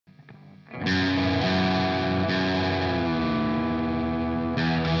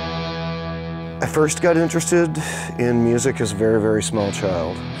first got interested in music as a very, very small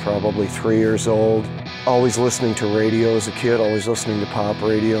child, probably 3 years old. Always listening to radio as a kid, always listening to pop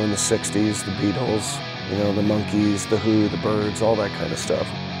radio in the 60s, the Beatles, you know, the Monkees, the Who, the Byrds, all that kind of stuff.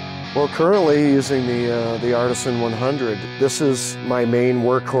 Well, currently using the Artisan 100. This is my main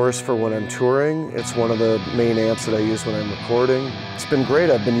workhorse for when I'm touring. It's one of the main amps that I use when I'm recording. It's been great.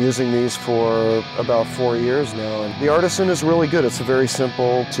 I've been using these for about 4 years now. And the Artisan is really good. It's a very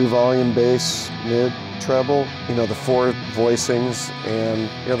simple 2-volume bass, mid, treble, you know, the 4 voicings, and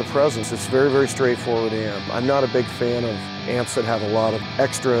you know, the presence. It's very, very straightforward amp. I'm not a big fan of amps that have a lot of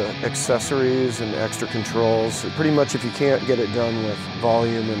extra accessories and extra controls. Pretty much if you can't get it done with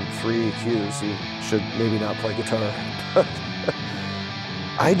volume and 3 EQs, you should maybe not play guitar.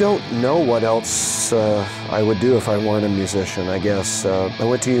 I don't know what else I would do if I weren't a musician, I guess. I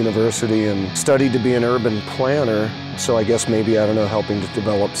went to university and studied to be an urban planner, so I guess maybe, I don't know, helping to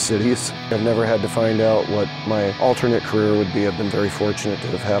develop cities. I've never had to find out what my alternate career would be. I've been very fortunate to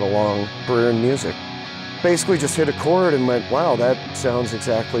have had a long career in music. Basically just hit a chord and went, wow, that sounds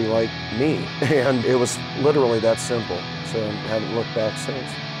exactly like me. And it was literally that simple, so I haven't looked back since.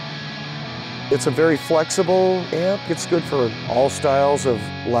 It's a very flexible amp. It's good for all styles of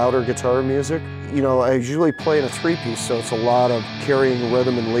louder guitar music. You know, I usually play in a 3-piece, so it's a lot of carrying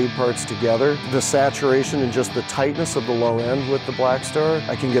rhythm and lead parts together. The saturation and just the tightness of the low end with the Blackstar,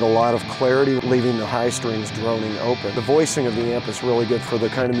 I can get a lot of clarity, leaving the high strings droning open. The voicing of the amp is really good for the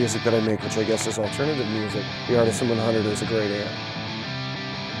kind of music that I make, which I guess is alternative music. The Artisan 100 is a great amp.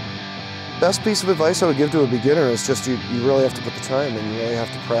 Best piece of advice I would give to a beginner is just you really have to put the time in, you really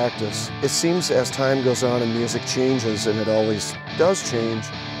have to practice. It seems as time goes on and music changes, and it always does change.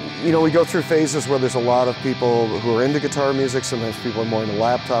 You know, we go through phases where there's a lot of people who are into guitar music, sometimes people are more into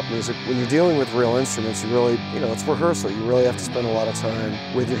laptop music. When you're dealing with real instruments, you really, you know, it's rehearsal. You really have to spend a lot of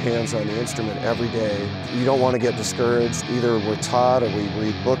time with your hands on the instrument every day. You don't want to get discouraged. Either we're taught, or we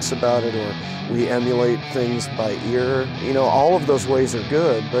read books about it, or we emulate things by ear. You know, all of those ways are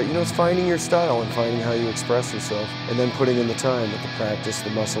good, but you know, it's finding your style and finding how you express yourself, and then putting in the time with the practice, the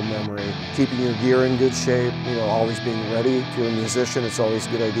muscle memory, keeping your gear in good shape, you know, always being ready. If you're a musician, it's always a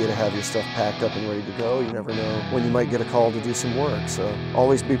good idea to have your stuff packed up and ready to go. You never know when you might get a call to do some work, so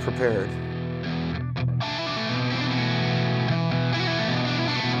always be prepared.